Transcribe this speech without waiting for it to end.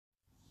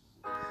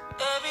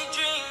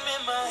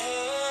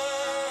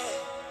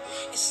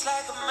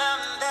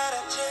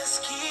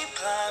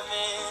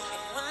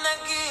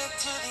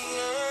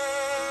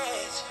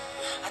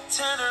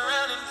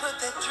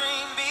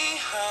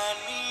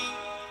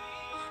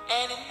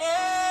and it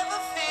never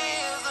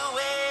feels the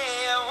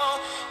way I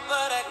want,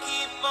 but I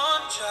keep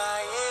on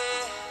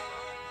trying.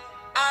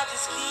 I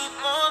just keep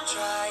on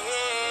trying.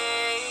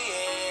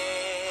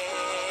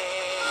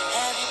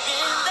 Have you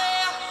been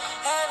there?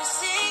 Have you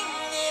seen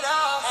it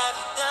all? Have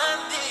you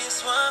done this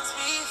once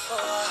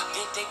before?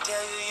 Did they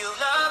tell you you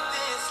love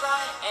this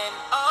life and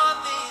all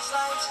these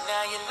lights?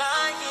 Now you're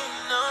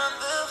lying on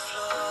the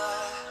floor,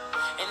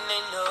 and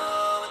they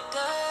know it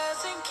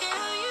doesn't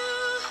kill you,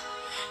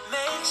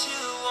 makes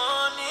you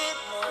want it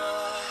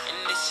more. And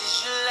this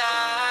is your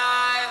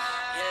life,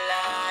 your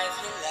life,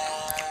 your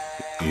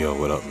life. Yo,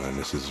 what up, man?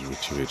 This is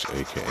Richie Rich,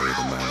 aka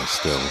The Man of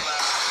Still.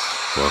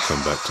 Welcome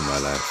back to my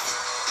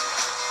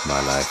life. My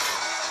life,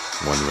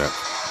 one rep,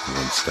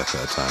 one step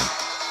at a time.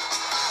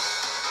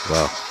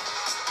 Well,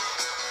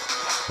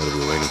 what are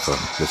we waiting for?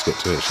 Let's get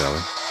to it, shall we?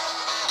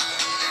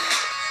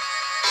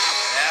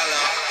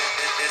 Hello,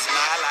 this is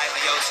my life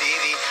on your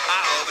TV. I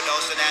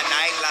overdose on that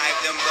nightlife,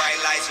 them bright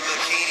lights and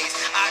bikinis.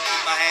 I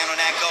keep my hand on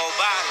that gold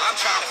bar. I'm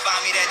trying to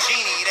find me that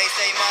genie. They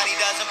say money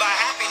doesn't buy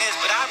happiness,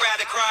 but I'd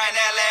rather cry in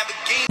that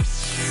Lamborghini.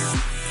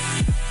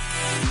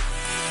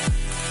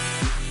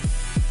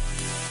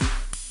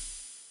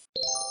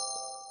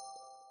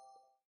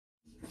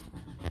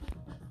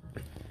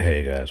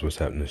 Hey guys, what's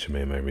happening? It's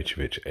your man Richie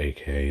Rich,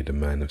 aka The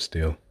Man of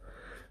Steel,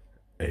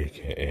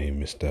 aka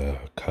Mr.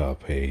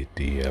 Carpe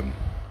Diem.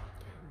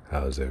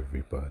 How's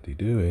everybody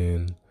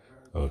doing?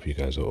 I hope you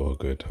guys are all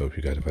good. Hope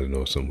you guys have had an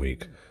awesome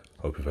week.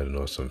 Hope you've had an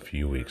awesome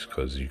few weeks,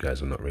 because you guys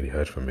have not really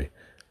heard from me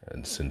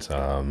and since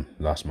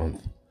last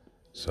month.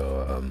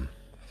 So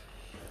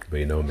but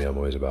you know me, I'm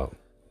always in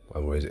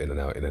and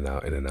out.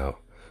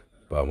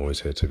 But I'm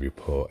always here to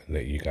report and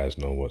let you guys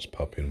know what's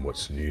popping,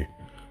 what's new,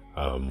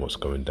 what's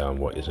going down,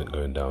 what isn't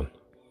going down.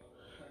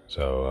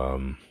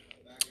 So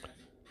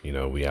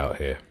we out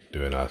here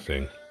doing our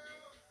thing.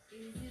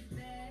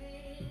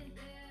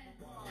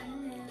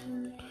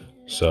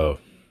 So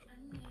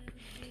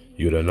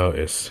you'd have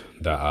noticed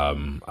that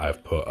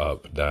I've put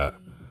up that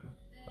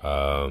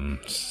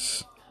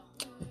it's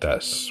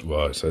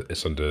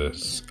under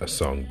a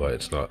song, but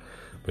it's not.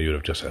 But you'd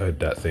have just heard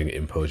that thing,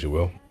 Impose Your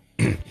Will.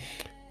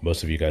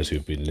 Most of you guys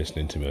who've been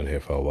listening to me on here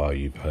for a while,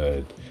 you've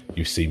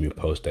seen me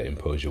post that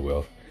Impose Your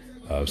Will.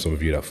 Some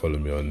of you that follow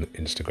me on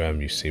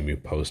Instagram, you've seen me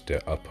post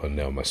it up on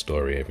there on my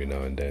story every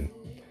now and then.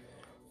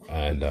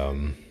 And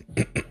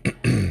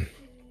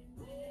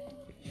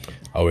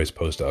I always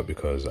post it up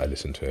because I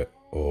listen to it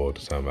all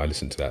the time. I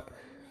listen to that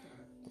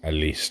at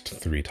least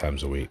 3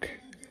 times a week.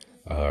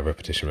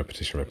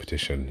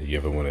 Repetition. You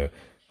ever want to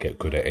get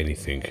good at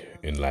anything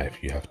in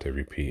life, you have to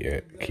repeat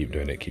it, keep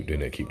doing it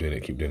until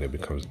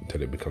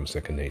it becomes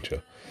second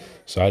nature.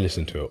 So I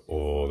listen to it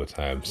all the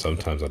time.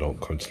 Sometimes I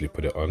don't constantly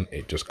put it on,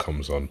 it just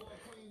comes on.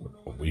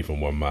 Even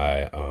when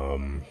my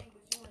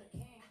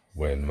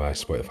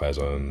Spotify's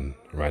on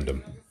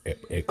random,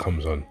 it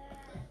comes on,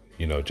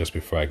 just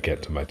before I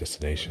get to my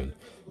destination.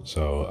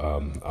 So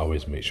I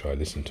always make sure I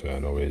listen to it,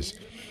 and always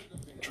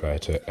try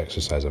to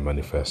exercise and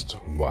manifest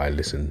what I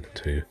listen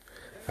to,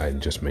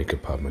 and just make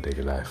it part of my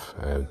daily life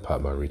and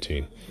part of my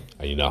routine.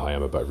 And you know how I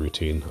am about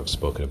routine. I've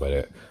spoken about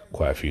it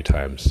quite a few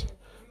times.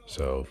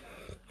 So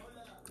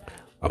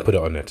I put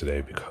it on there today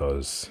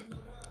because,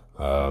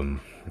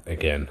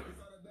 again,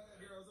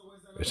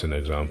 it's an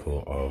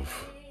example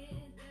of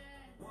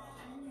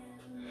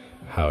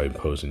how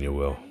imposing your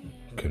will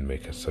can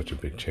make such a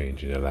big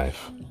change in your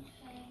life.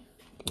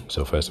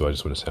 So first of all, I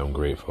just want to say I'm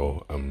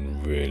grateful.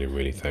 I'm really,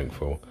 really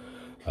thankful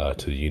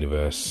to the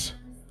universe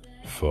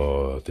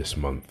for this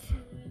month.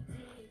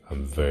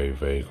 I'm very,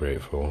 very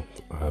grateful.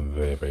 I'm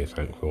very, very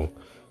thankful.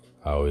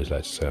 I always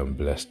like to say I'm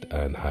blessed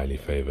and highly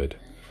favored.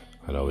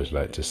 And I always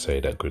like to say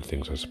that good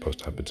things are supposed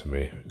to happen to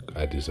me.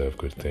 I deserve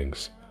good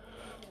things.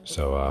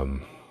 So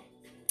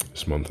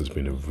this month has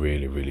been a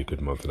really, really good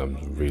month, and I'm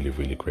really,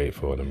 really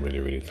grateful, and I'm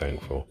really, really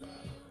thankful.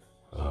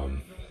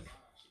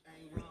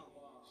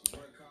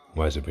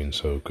 Why has it been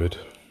so good?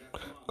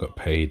 Got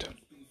paid.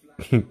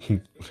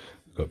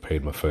 Got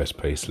paid my first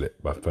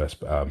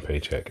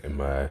paycheck in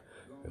my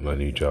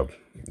new job,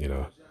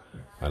 and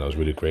I was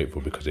really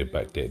grateful because they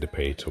backdated the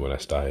pay to when I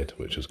started,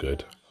 which was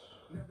good.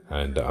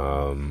 And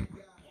I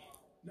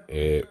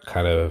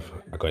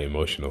got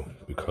emotional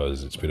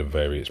because it's been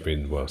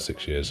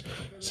 6 years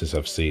since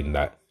I've seen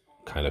that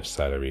kind of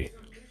salary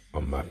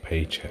on my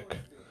paycheck,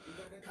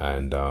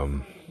 and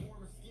I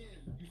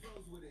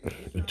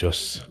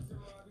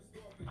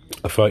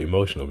felt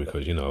emotional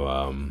because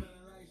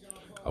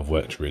I've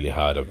worked really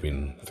hard. I've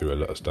been through a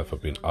lot of stuff.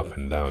 I've been up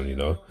and down,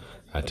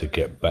 and to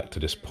get back to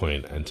this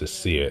point and to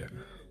see it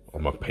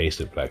on my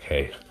payslip, like,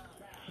 hey,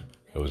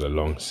 it was a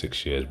long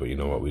 6 years, but you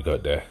know what, we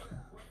got there.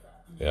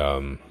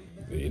 I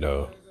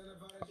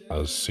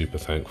was super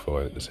thankful,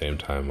 and at the same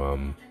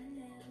time,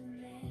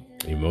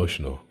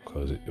 emotional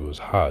because it was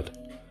hard,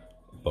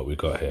 but we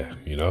got here,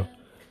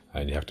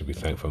 and you have to be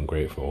thankful and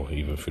grateful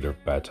even through the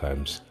bad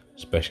times,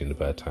 especially in the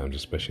bad times,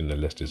 especially in the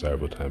less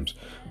desirable times.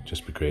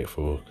 Just be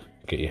grateful,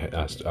 put your head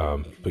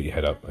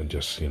up, and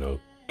just,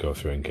 go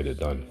through and get it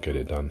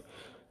done.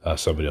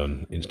 somebody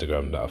on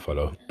Instagram that I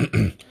follow,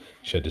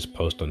 she had this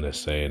post on there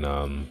saying,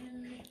 I'm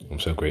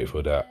so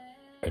grateful that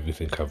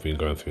everything I've been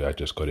going through, I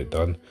just got it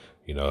done.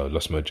 You know,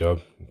 lost my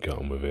job, get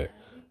on with it.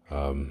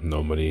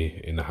 No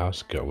money in the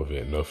house, get on with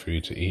it. No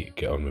food to eat,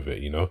 get on with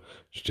it. You know,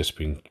 she's just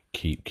been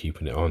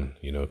keeping it on.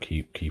 You know,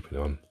 keeping it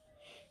on.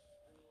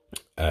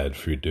 And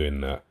through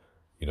doing that,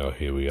 you know,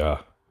 here we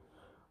are.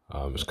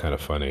 It's kind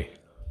of funny.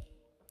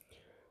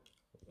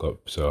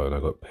 And I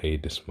got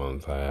paid this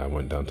month. I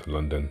went down to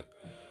London.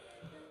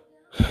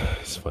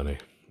 It's funny.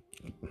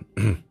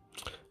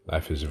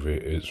 Life is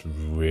it's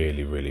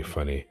really, really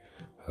funny.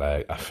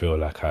 Like, I feel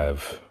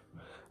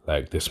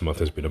like this month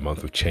has been a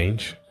month of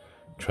change,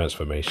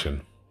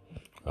 transformation,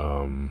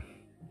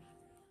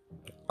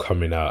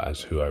 coming out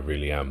as who I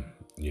really am,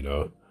 you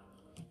know.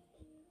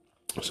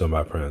 So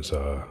my parents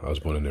I was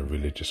born in a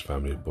religious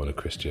family, born a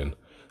Christian,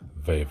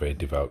 very, very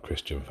devout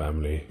Christian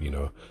family. You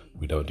know,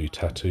 we don't do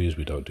tattoos,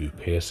 we don't do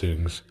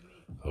piercings,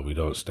 we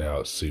don't stay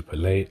out super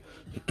late.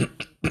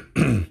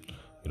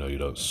 You know, you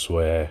don't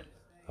swear,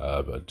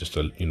 but just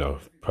a, you know,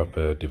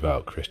 proper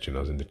devout Christian. I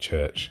was in the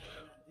church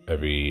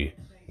every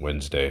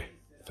Wednesday,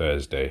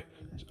 Thursday,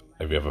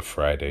 every other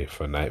Friday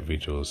for night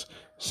vigils,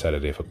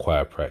 Saturday for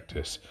choir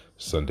practice,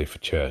 Sunday for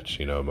church.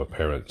 You know, my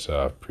parents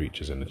are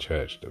preachers in the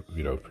church,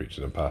 you know,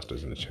 preachers and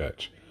pastors in the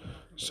church.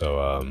 So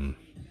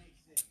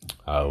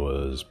I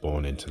was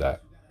born into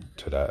that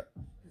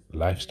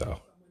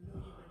lifestyle.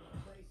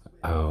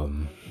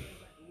 And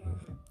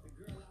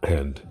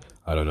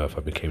I don't know if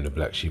I became the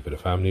black sheep of the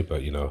family,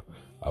 but, you know,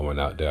 I went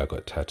out there, I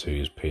got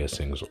tattoos,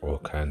 piercings, all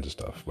kinds of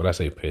stuff. When I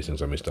say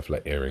piercings, I mean stuff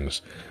like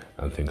earrings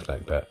and things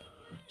like that.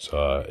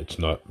 So it's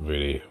not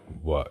really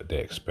what they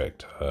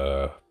expect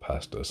a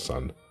pastor's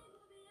son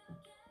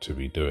to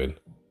be doing.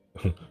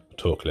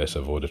 Talk less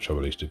of all the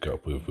trouble he used to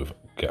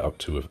get up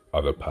to with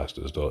other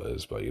pastors'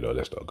 daughters, but, you know,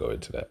 let's not go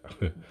into that.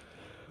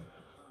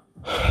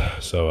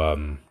 So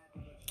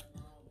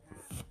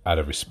out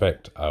of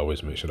respect, I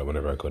always make sure that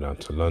whenever I go down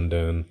to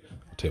London,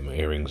 I take my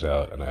earrings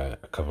out and I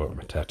cover up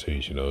my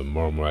tattoos. You know, the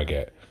more and more I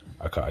get,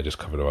 I just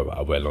cover them up.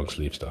 I wear long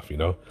sleeve stuff, you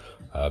know,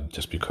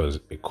 just because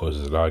it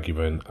causes an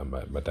argument. And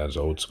my dad's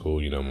old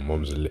school, you know, my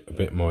mom's a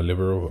bit more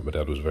liberal, but my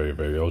dad was very,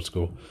 very old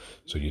school.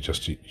 So you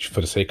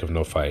for the sake of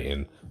no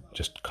fighting,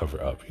 just cover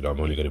it up. You know, I'm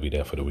only going to be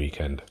there for the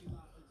weekend.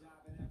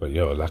 But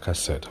yo, like I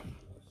said,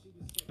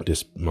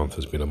 this month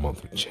has been a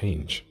month of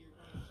change.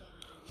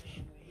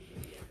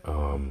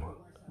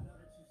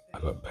 I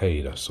got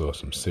paid. I saw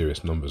some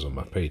serious numbers on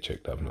my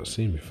paycheck that I've not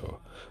seen before.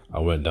 I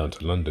went down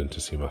to London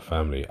to see my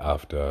family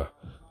after,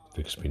 I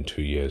think it's been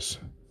 2 years.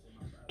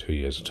 2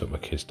 years, I took my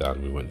kids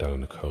down. We went down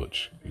on the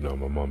coach. You know,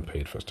 my mom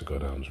paid for us to go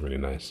down. It was really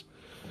nice.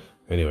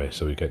 Anyway,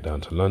 so we get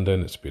down to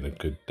London. It's been a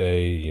good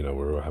day. You know,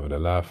 we're all having a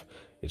laugh.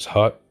 It's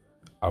hot.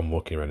 I'm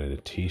walking around in a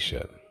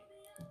t-shirt.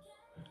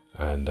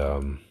 And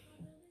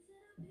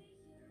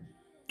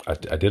I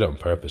did it on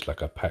purpose.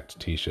 Like, I packed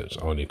t-shirts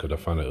only because I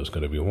found out it was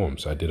going to be warm.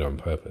 So I did it on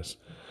purpose.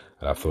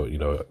 And I thought, you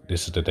know,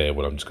 this is the day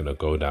when I'm just going to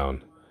go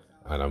down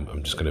and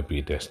I'm just going to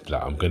be this.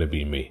 Like, I'm going to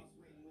be me.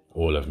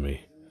 All of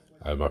me.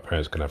 And my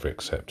parents can either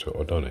accept it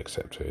or don't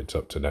accept it. It's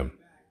up to them.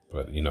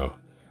 But, you know,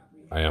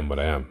 I am what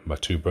I am. My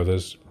two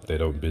brothers, they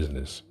don't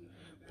business.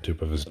 My two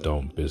brothers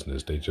don't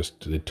business. They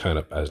turn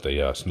up as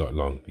they are. It's not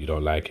long. You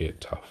don't like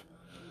it, tough.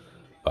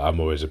 But I'm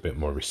always a bit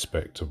more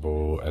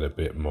respectable and a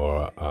bit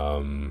more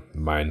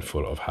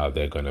mindful of how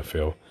they're going to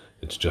feel.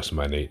 It's just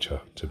my nature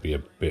to be a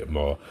bit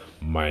more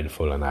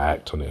mindful, and I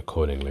act on it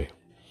accordingly.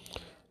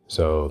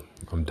 So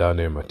I'm down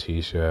there in my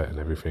t-shirt and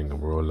everything,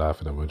 and we're all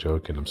laughing and we're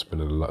joking. I'm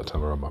spending a lot of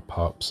time around my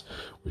pops,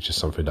 which is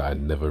something that I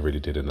never really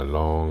did in a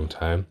long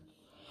time.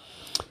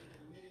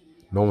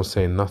 No one's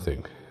saying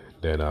nothing.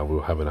 Then we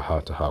were having a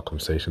heart-to-heart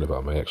conversation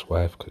about my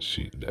ex-wife, because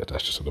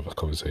that's just another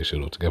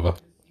conversation altogether.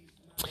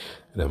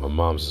 And then my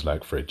mom's is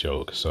like, for a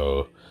joke,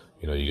 so,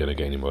 you know, you're going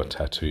to get any more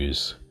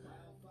tattoos?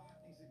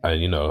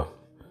 And, you know,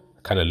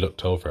 I kind of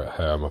looked over at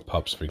her and my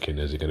pops thinking,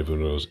 is it going to be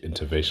one of those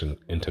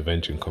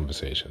intervention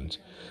conversations?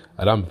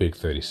 And I'm big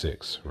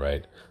 36,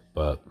 right?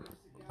 But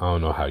I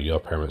don't know how your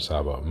parents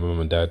are, but my mom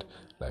and dad,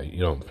 like, you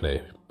don't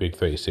play. Big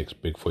 36,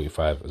 big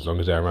 45, as long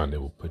as they're around, they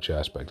will put your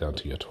ass back down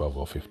to your 12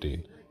 or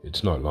 15.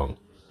 It's not long.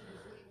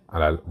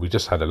 And we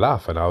just had a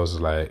laugh, and I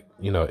was like,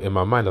 you know, in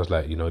my mind, I was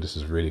like, you know, this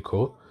is really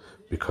cool,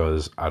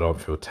 because I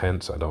don't feel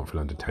tense, I don't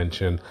feel under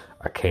tension.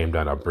 I came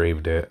down, I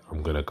braved it,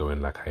 I'm going to go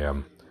in like I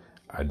am.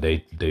 And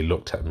they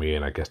looked at me,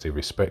 and I guess they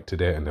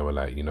respected it, and they were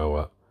like, you know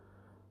what,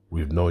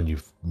 we've known you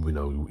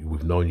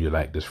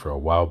like this for a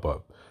while,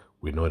 but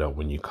we know that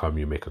when you come,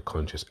 you make a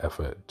conscious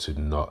effort to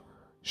not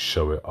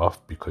show it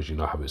off, because you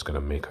know how it's going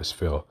to make us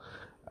feel.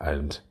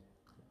 And,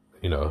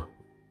 you know,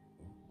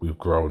 we've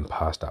grown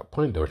past that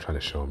point they were trying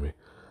to show me.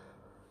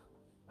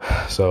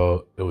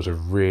 So it was a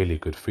really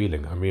good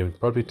feeling. I mean,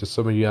 probably to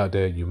some of you out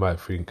there, you might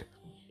think,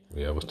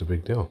 yeah, what's the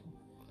big deal?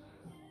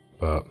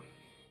 But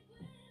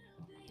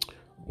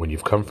when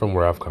you've come from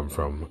where I've come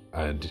from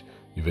and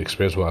you've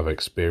experienced what I've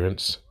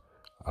experienced,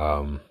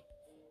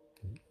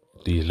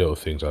 these little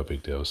things are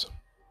big deals.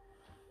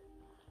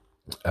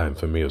 And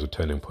for me, it was a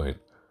turning point.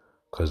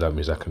 because that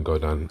means I can go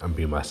down and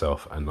be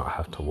myself and not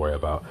have to worry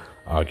about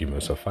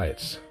arguments or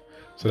fights.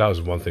 So that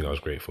was one thing I was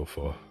grateful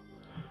for.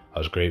 I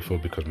was grateful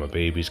because my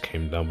babies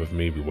came down with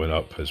me. We went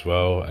up as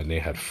well and they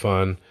had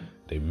fun.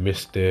 They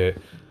missed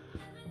it.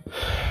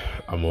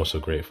 I'm also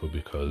grateful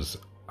because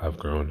I've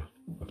grown,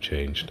 I've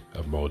changed,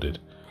 I've molded.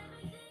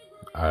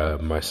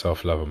 My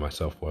self-love and my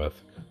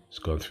self-worth has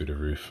gone through the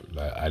roof.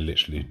 Like, I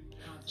literally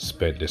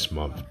spent this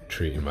month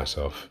treating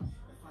myself.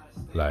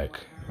 Like,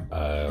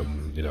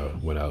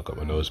 went out, got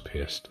my nose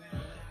pierced,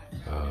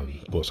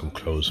 bought some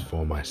clothes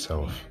for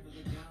myself.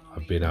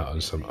 I've been out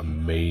on some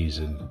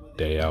amazing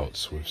day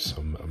outs with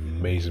some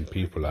amazing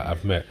people. Like,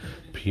 I've met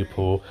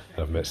people,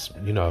 I've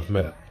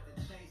met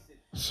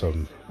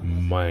some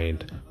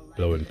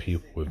mind-blowing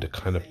people with the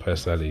kind of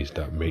personalities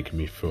that make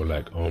me feel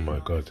like, oh my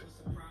God,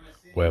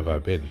 where have I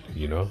been,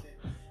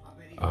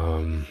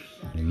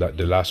 Like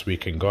the last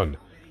weekend gone,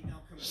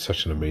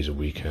 such an amazing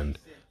weekend,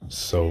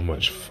 so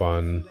much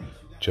fun,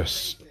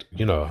 just,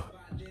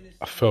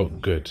 I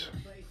felt good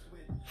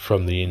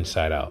from the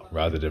inside out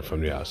rather than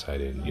from the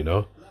outside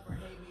in,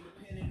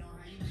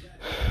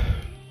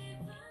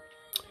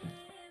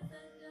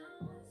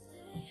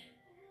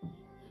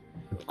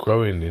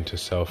 Growing into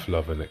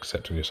self-love and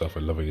accepting yourself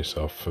and loving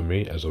yourself, for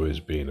me, has always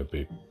been a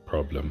big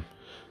problem.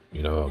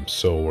 I'm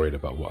so worried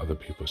about what other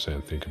people say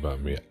and think about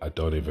me. I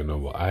don't even know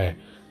what I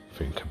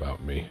think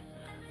about me.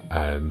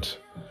 And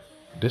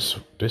this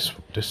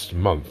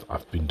month,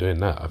 I've been doing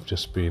that. I've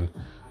just been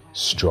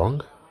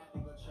strong,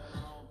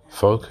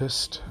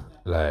 focused.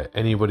 Like,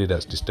 anybody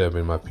that's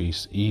disturbing my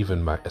peace,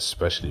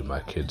 especially my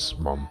kid's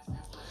mom,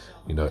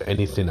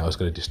 anything that was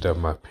going to disturb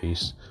my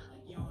peace,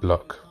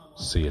 block,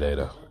 see you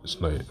later.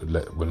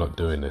 We're not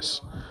doing this,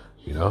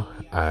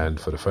 and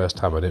for the first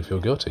time I didn't feel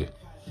guilty.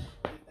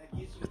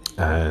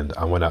 And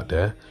I went out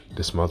there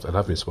this month and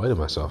I've been spoiling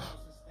myself.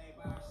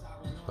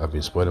 I've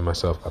been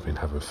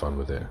having fun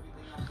with it.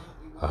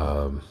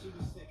 I'm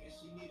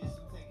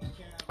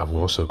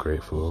also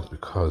grateful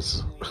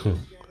because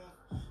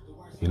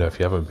if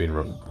you haven't been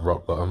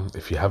rock bottom,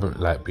 if you haven't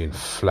been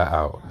flat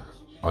out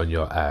on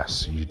your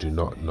ass, you do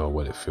not know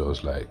what it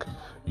feels like.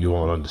 You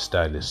won't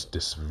understand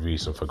this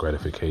reason for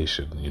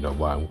gratification,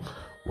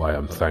 why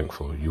I'm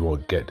thankful. You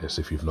won't get this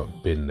if you've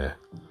not been there.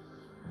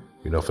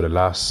 For the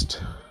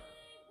last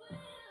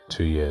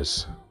 2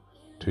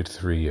 to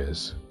 3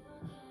 years,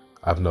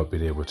 I've not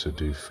been able to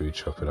do food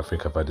shopping. I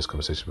think I've had this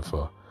conversation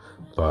before,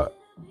 but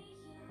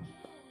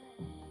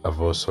I've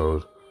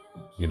also,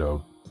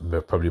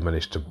 probably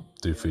managed to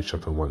do food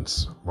shopping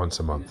once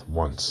a month.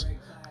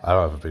 I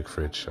don't have a big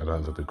fridge. I don't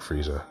have a big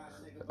freezer.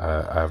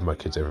 I have my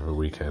kids every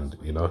weekend.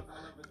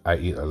 I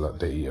eat a lot.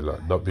 They eat a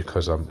lot. Not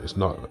because it's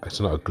not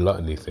a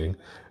gluttony thing.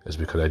 It's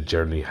because I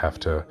generally have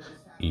to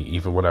eat.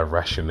 Even when I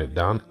ration it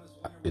down,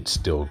 it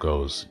still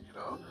goes.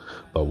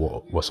 But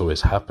what's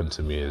always happened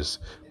to me is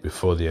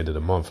before the end of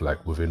the month,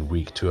 like within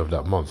week 2 of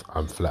that month,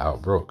 I'm flat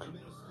out broke.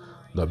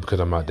 Not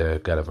because I'm out there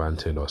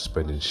gallivanting or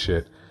spending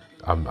shit.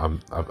 I've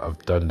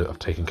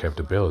taken care of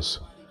the bills.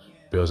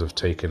 Bills have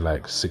taken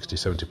like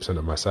 60-70%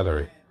 of my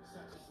salary.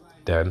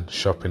 Then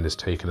shopping is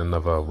taking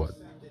another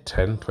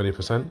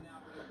 10-20%,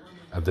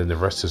 and then the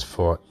rest is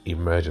for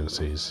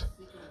emergencies,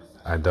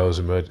 and those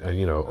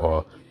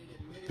or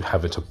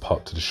having to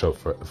pop to the shop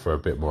for a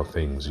bit more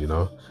things,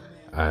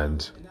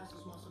 and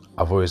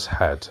I've always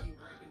had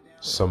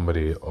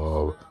somebody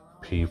or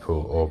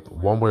people or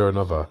one way or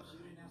another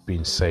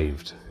being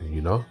saved,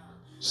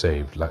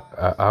 saved. Like,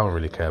 I don't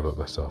really care about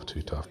myself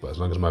too tough, but as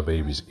long as my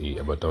babies eat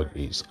and my dog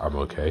eats, I'm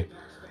okay.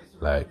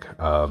 Like,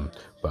 but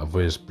I've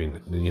always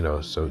been,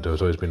 so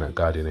there's always been that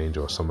guardian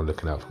angel or someone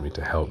looking out for me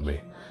to help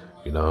me,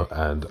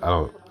 and I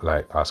don't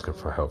like asking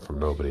for help from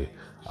nobody.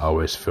 I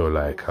always feel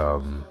like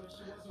I'm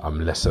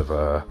less of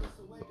a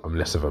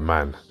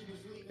man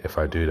if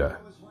I do that.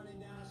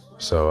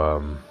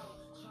 So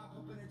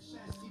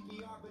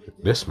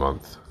this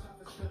month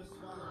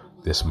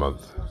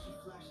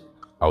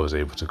I was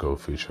able to go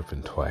food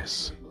shopping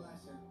twice.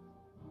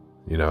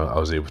 I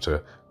was able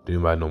to do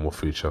my normal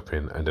food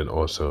shopping and then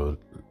also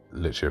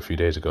literally a few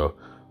days ago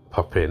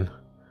pop in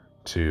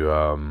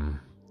to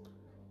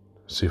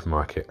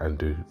supermarket and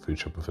do food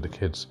shopping for the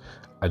kids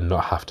and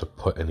not have to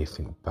put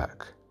anything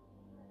back.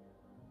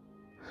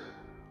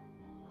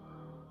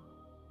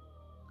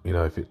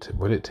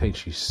 When it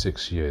takes you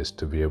 6 years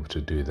to be able to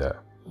do that,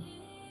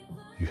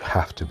 you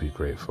have to be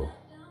grateful,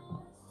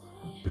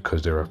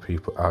 because there are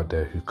people out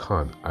there who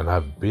can't, and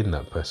I've been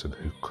that person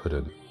who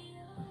couldn't.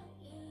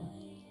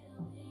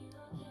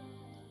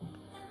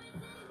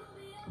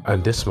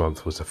 And this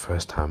month was the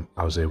first time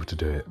I was able to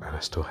do it, and I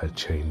still had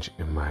change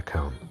in my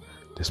account.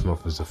 This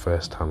month was the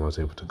first time I was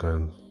able to go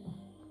and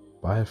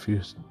buy a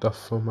few stuff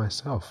for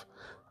myself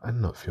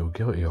and not feel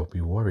guilty or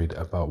be worried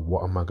about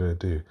what am I going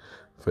to do.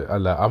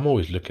 I'm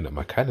always looking at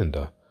my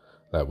calendar.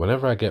 Like,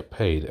 whenever I get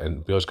paid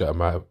and bills go out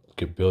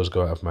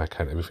of my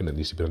account, everything that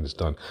needs to be done is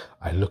done,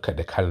 I look at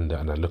the calendar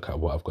and I look at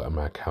what I've got in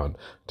my account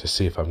to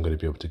see if I'm going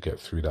to be able to get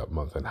through that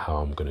month and how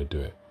I'm going to do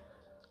it.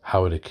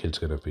 How are the kids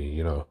going to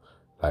be,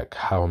 like,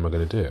 how am I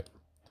going to do it?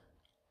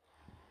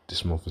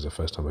 this month was the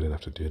first time I didn't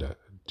have to do that.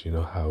 Do you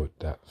know how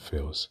that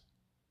feels?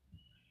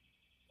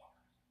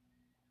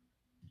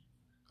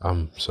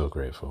 I'm so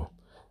grateful,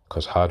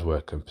 because hard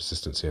work and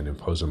persistency and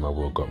imposing my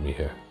will got me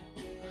here.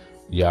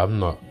 Yeah, I'm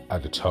not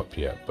at the top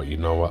yet, but you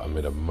know what? I'm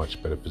in a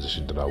much better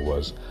position than I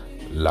was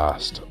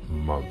last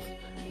month.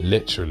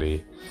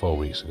 Literally 4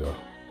 weeks ago.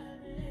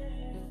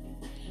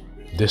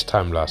 This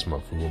time last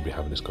month, we won't be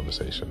having this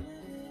conversation.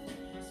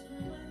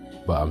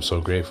 But I'm so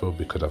grateful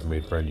because I've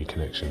made brand new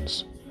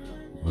connections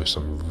with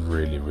some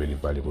really, really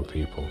valuable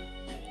people.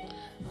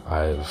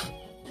 I've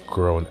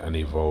grown and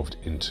evolved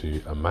into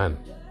a man.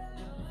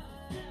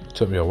 It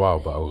took me a while,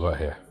 but I got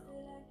here.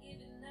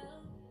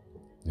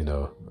 You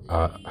know,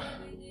 I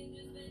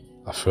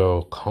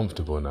feel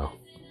comfortable now.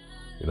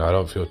 You know, I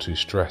don't feel too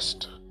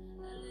stressed.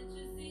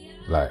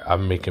 Like,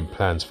 I'm making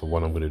plans for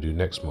what I'm going to do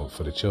next month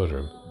for the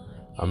children.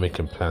 I'm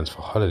making plans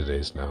for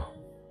holidays now.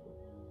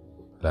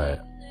 Like,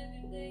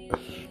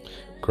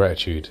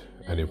 gratitude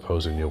and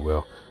imposing your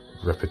will.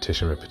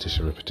 Repetition. I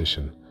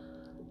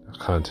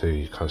can't tell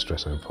you can't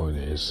stress how important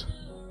it is.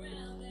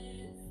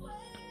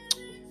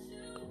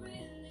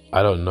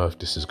 I don't know if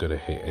this is going to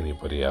hit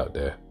anybody out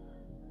there.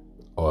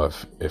 Or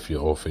if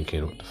you're all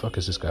thinking, what the fuck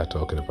is this guy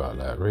talking about?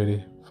 Like,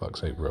 really?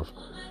 Fuck's sake, bro.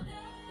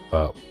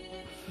 But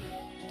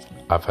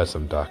I've had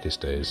some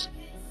darkest days.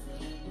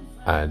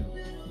 And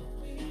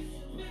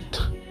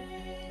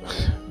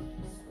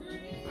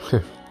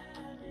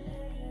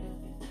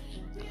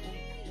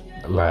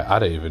like, I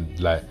don't even,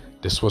 like,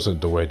 this wasn't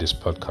the way this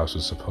podcast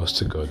was supposed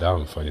to go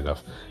down, funny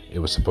enough. It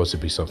was supposed to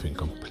be something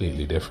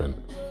completely different.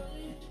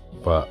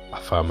 But I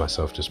found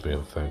myself just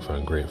being thankful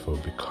and grateful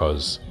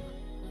because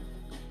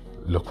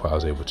look what I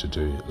was able to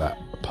do. Like,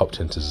 I popped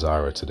into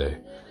Zara today.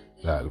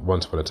 Like,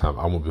 once upon a time,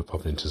 I won't be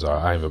popping into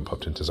Zara. I haven't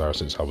popped into Zara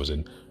since I was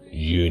in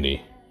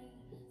uni.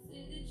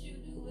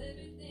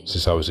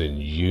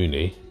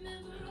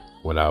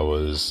 When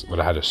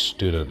I had a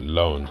student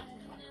loan,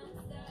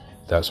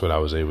 that's when I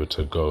was able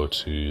to go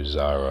to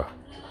Zara.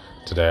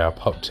 Today I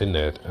popped in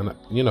there and,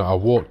 you know, I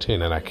walked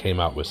in and I came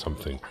out with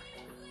something.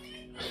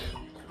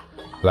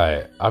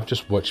 Like, I've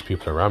just watched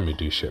people around me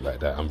do shit like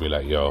that and be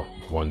like, yo,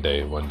 one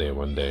day.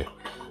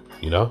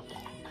 You know?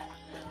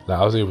 Like,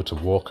 I was able to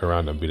walk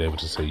around and be able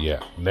to say,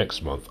 yeah,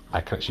 next month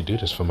I can actually do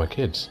this for my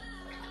kids.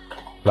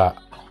 Like,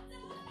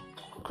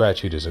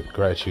 gratitude,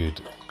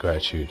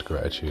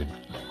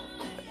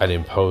 and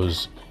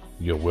impose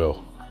your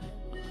will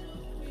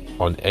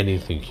on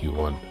anything you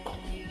want.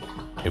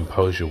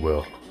 Impose your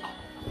will,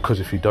 because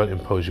if you don't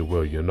impose your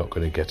will, you're not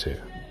going to get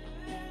it.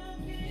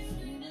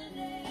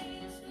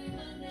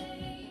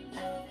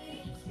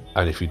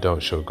 And if you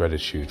don't show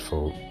gratitude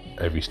for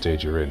every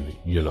stage you're in,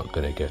 you're not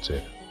going to get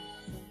it.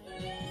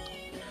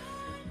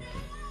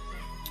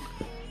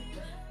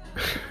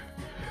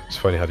 It's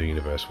funny how the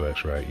universe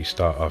works, right? You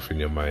start off in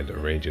your mind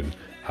arranging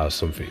how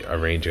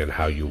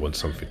you want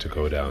something to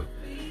go down,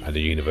 and the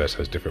universe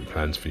has different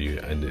plans for you,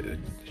 and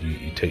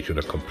it takes you on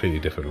a completely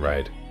different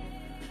ride.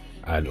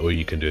 And all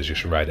you can do is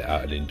just ride it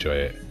out and enjoy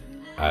it,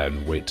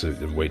 and wait to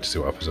see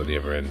what happens on the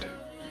other end.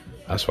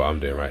 That's what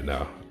I'm doing right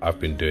now. I've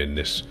been doing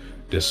this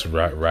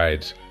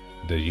ride,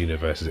 the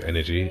universe's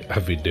energy.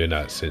 I've been doing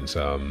that since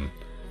the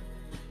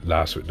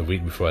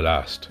week before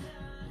last.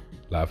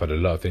 Like, I've had a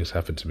lot of things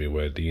happen to me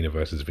where the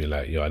universe has been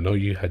like, yo, I know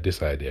you had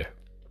this idea,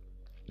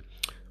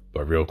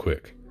 but real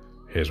quick,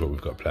 here's what we've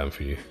got planned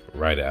for you.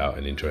 Ride it out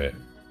and enjoy it.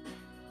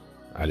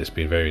 And it's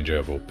been very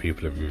enjoyable.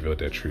 People have revealed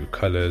their true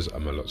colours.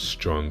 I'm a lot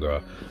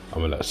stronger.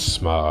 I'm a lot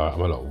smarter.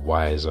 I'm a lot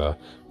wiser.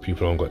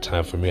 People haven't got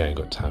time for me. I ain't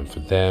got time for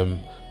them.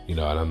 You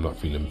know, and I'm not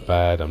feeling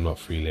bad. I'm not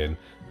feeling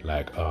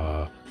like,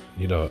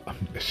 you know, I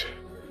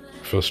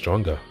feel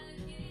stronger.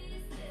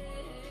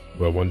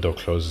 Where one door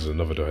closes,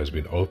 another door has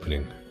been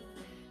opening.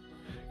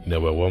 You know,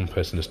 where one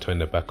person is turning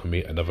their back on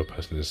me, another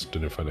person is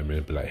stood in front of me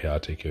and be like, hey, I'll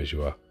take you as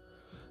you are.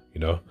 You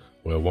know,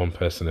 where one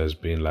person has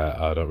been like,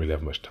 I don't really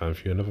have much time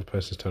for you, another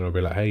person's turning and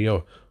be like, hey,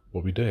 yo,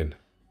 what we doing?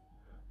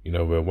 You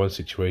know, where one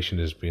situation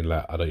has been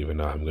like, I don't even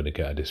know how I'm going to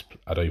get at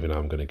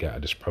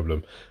this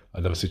problem.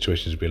 Another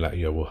situation has been like,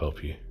 yo, we'll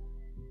help you.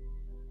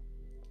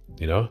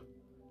 You know,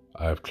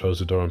 I've closed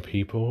the door on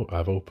people.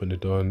 I've opened the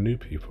door on new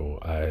people.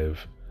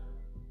 I've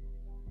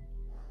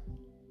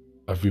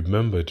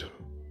remembered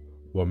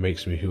what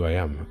makes me who I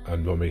am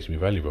and what makes me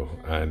valuable,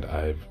 and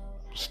I've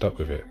stuck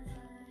with it.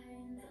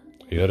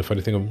 You know, the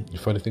funny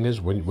thing is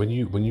when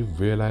you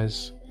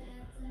realize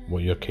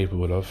what you're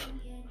capable of,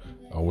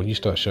 or when you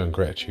start showing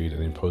gratitude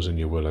and imposing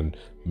your will and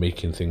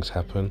making things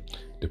happen,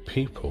 the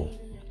people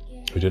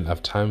who didn't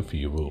have time for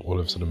you will all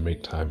of a sudden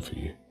make time for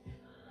you.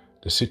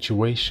 The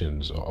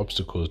situations or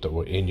obstacles that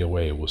were in your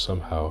way will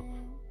somehow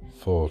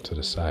fall to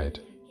the side.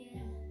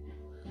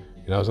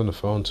 You know, I was on the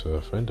phone to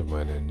a friend of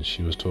mine, and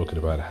she was talking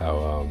about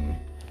how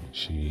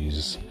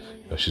she's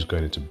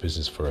going into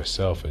business for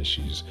herself, and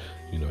she's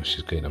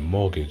getting a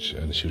mortgage,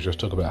 and she was just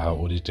talking about how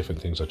all these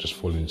different things are just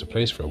falling into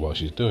place for her while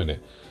she's doing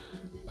it.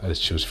 And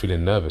she was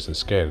feeling nervous and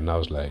scared, and I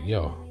was like,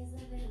 yo,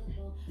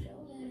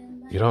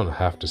 you don't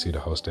have to see the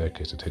whole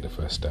staircase to take the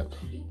first step.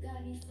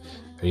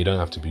 And you don't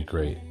have to be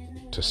great.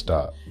 to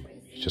start.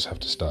 You just have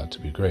to start to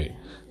be great.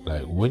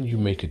 Like, when you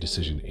make a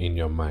decision in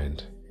your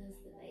mind,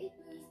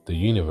 the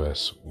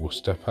universe will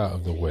step out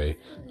of the way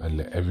and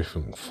let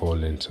everything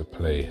fall into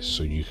place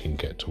so you can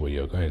get to where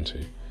you're going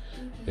to.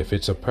 If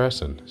it's a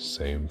person,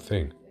 same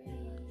thing.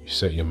 You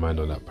set your mind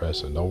on that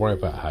person. Don't worry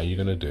about how you're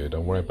going to do it.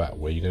 Don't worry about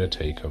where you're going to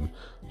take them.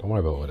 Don't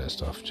worry about all that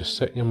stuff. Just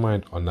set your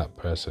mind on that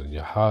person.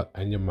 Your heart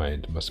and your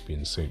mind must be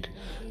in sync.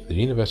 The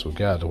universe will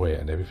get out of the way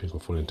and everything will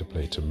fall into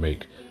play to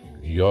make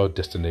your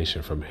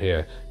destination from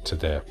here to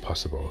there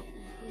possible.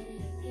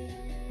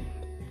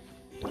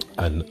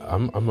 And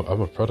I'm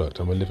a product.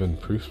 I'm a living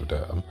proof of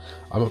that.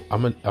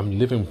 I'm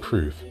living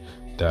proof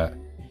that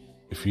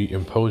if you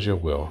impose your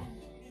will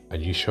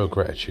and you show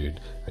gratitude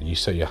and you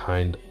set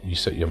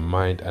your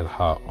mind and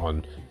heart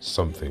on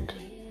something,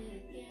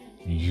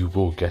 you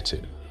will get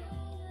it.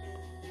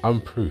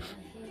 I'm proof.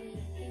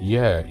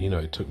 Yeah,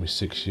 it took me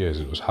 6 years.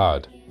 It was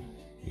hard.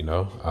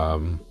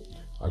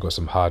 I got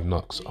some hard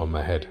knocks on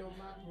my head,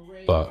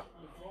 but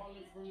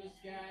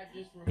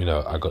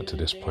I got to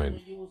this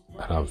point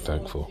and I'm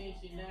thankful.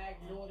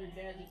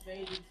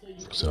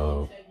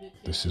 So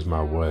this is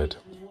my word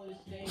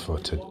for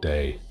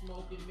today.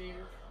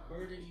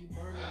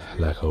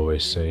 Like I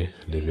always say,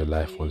 live your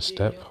life one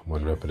step,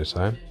 one rep at a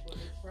time,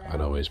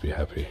 and always be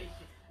happy.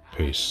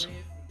 Peace.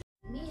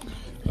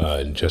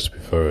 And just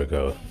before I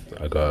go,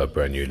 I got a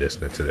brand new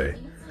listener today.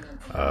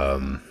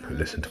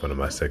 Listened to one of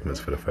my segments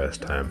for the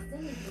first time,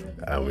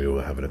 and we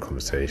were having a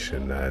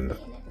conversation, and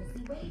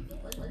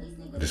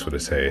I just want to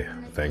say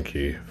thank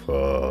you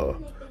for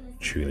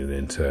tuning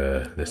in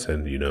to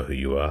listen. You know who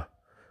you are.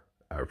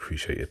 I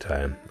appreciate your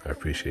time. I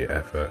appreciate your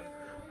effort.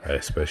 I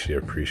especially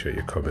appreciate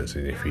your comments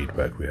and your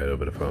feedback we had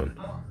over the phone.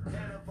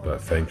 But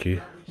thank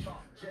you,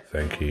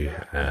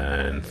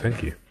 and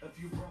thank you.